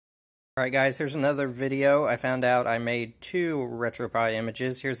Alright guys, here's another video. I found out I made two RetroPie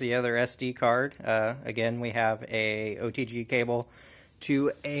images. Here's the other SD card. Again, we have a OTG cable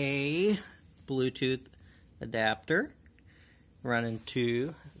to a Bluetooth adapter running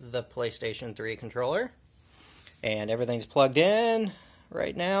to the PlayStation 3 controller. And everything's plugged in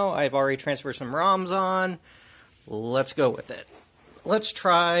right now. I've already transferred some ROMs on. Let's go with it. Let's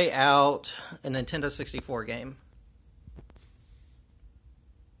try out a Nintendo 64 game.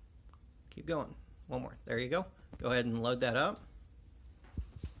 Keep going. One more. There you go. Go ahead and load that up.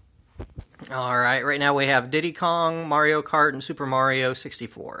 Alright, right now we have Diddy Kong, Mario Kart, and Super Mario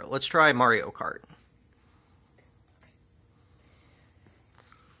 64. Let's try Mario Kart.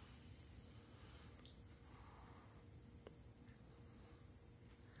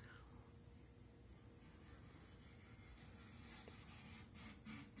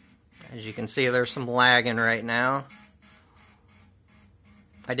 As you can see, there's some lagging right now.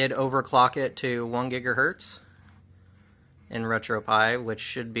 I did overclock it to 1 gigahertz in RetroPie, which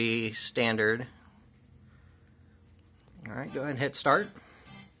should be standard. Alright, go ahead and hit start.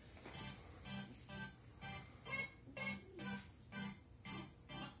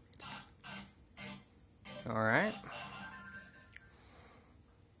 Alright.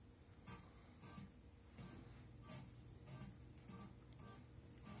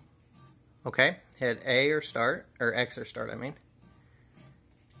 Okay, hit A or start, or X or start, I mean.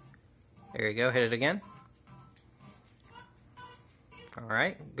 There you go, hit it again.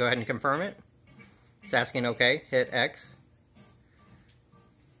 Alright, go ahead and confirm it. It's asking OK, hit X.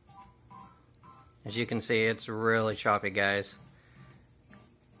 As you can see, it's really choppy, guys.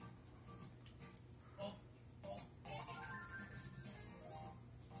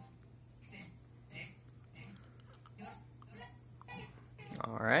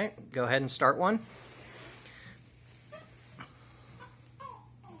 Alright, go ahead and start one.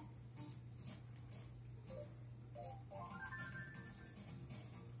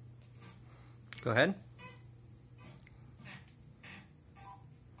 Go ahead.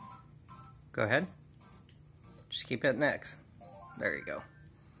 Go ahead. Just keep hitting X. There you go.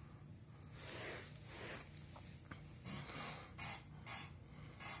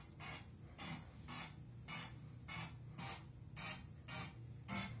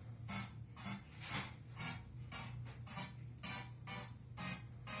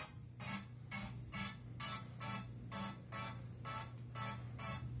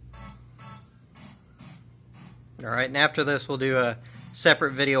 Alright, and after this we'll do a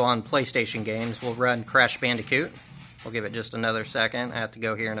separate video on PlayStation games. We'll run Crash Bandicoot. We'll give it just another second. I have to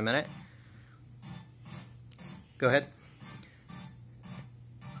go here in a minute. Go ahead.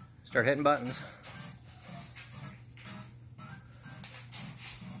 Start hitting buttons.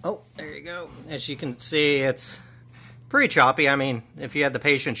 Oh, there you go. As you can see, it's pretty choppy. I mean, if you had the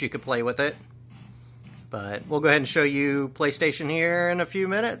patience, you could play with it. But we'll go ahead and show you PlayStation here in a few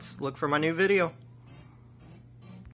minutes. Look for my new video.